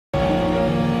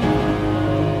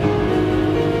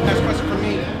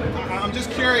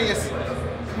curious.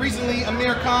 Recently,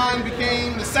 Amir Khan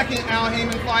became the second Al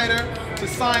Heyman fighter to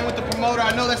sign with the promoter.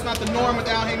 I know that's not the norm with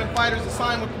Al Heyman fighters to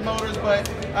sign with promoters, but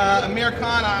Amir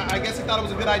Khan, I guess he thought it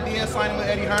was a good idea signing with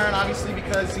Eddie Hearn, obviously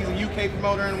because he's a UK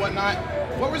promoter and whatnot.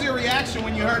 What was your reaction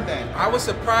when you heard that? I was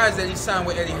surprised that he signed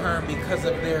with Eddie Hearn because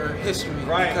of their history,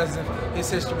 because of his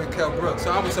history with Kell Brooks.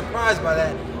 So I was surprised by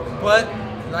that. But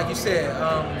like you said,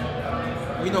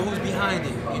 we know who's behind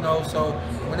it. You know, so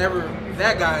whenever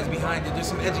that guy is behind it, there's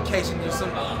some education, there's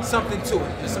something to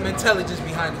it, there's some intelligence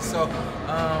behind it. So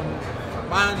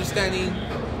my understanding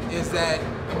is that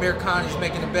Amir Khan is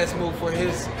making the best move for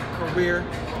his career,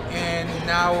 and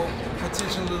now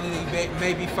potentially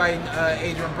may be fighting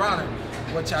Adrian Broner,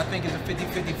 which I think is a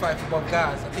 50-50 fight for both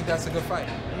guys. I think that's a good fight.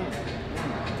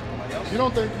 You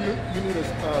don't think you need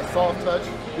a soft touch,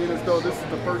 being as though this is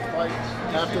the first fight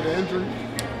after the injury?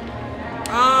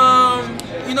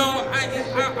 You know,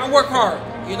 I work hard.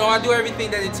 You know, I do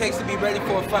everything that it takes to be ready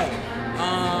for a fight.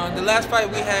 The last fight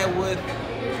we had with,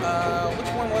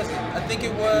 which one was it? I think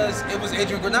it was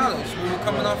Adrian Granados. We were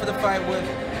coming off of the fight with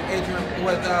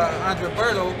Andre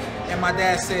Berto, and my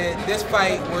dad said, this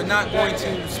fight, we're not going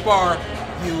to spar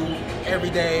you every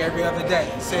day, every other day.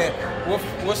 He said,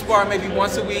 we'll spar maybe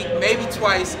once a week, maybe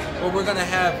twice, but we're going to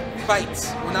have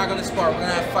fights. We're not going to spar, we're going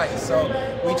to have fights. So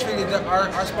we treated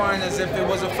our sparring as if it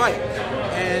was a fight.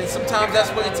 And sometimes that's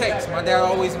what it takes. My dad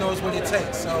always knows what it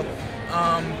takes. So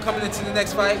coming into the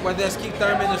next fight, whether it's Keith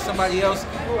Thurman or somebody else,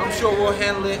 I'm sure we'll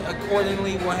handle it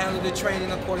accordingly. We'll handle the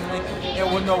training accordingly,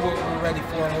 and we'll know what we're ready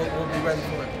for, and we'll be ready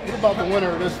for it. What about the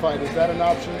winner of this fight? Is that an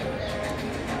option?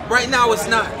 Right now, it's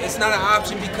not. It's not an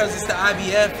option because it's the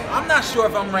IBF. I'm not sure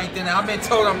if I'm ranked in it. I've been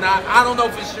told I'm not. I don't know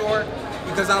for sure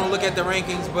because I don't look at the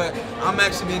rankings, but I'm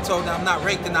actually being told that I'm not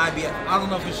ranked in the IBF. I don't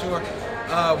know for sure,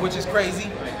 which is crazy.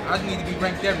 I need to be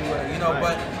ranked everywhere, you know,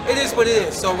 but it is what it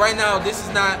is. So right now, this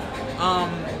is not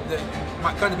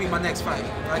going to be my next fight.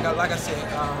 Like I said,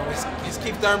 it's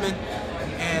Keith Thurman,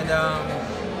 and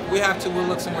we'll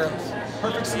look somewhere else.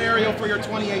 Perfect scenario for your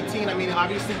 2018. I mean,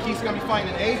 obviously Keith's gonna be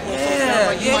fighting in April, so it sounds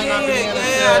like you might not be in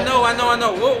I know. I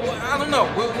don't know.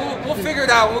 We'll figure it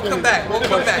out. We'll come back.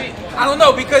 I don't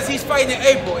know because he's fighting in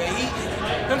April.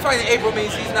 Him fighting in April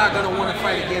means he's not gonna want to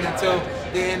fight again until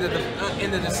the end of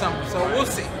the summer. So we'll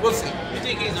see. You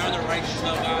think he's earned the right to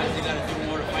tell guys they gotta do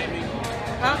more to fight me?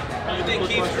 Huh? You think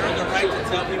Keith's earned the right to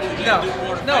tell people you gotta do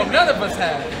more to fight me? No, none of us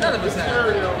have.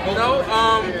 You know,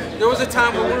 there was a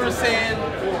time when we were saying,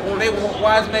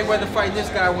 why is Mayweather fighting this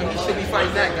guy when he should be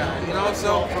fighting that guy? You know,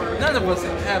 so none of us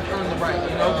have earned the right.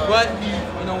 You know, but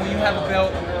you know when you have a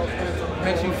belt, it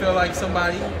makes you feel like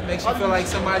somebody. Makes you feel like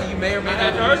somebody you may or may not. I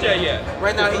hadn't heard that yet.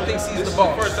 Right now, he thinks he's the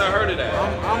boss. First I heard of that.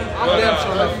 I'm damn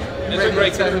sure.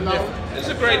 It's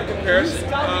a great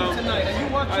comparison.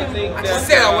 I think I just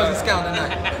said I wasn't scouting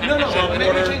tonight. No,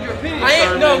 maybe change your opinion. I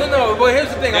ain't. No. But here's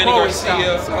the thing. I'm always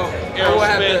scouting. So I will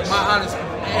have my honest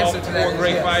answer to that. Four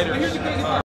great fighters.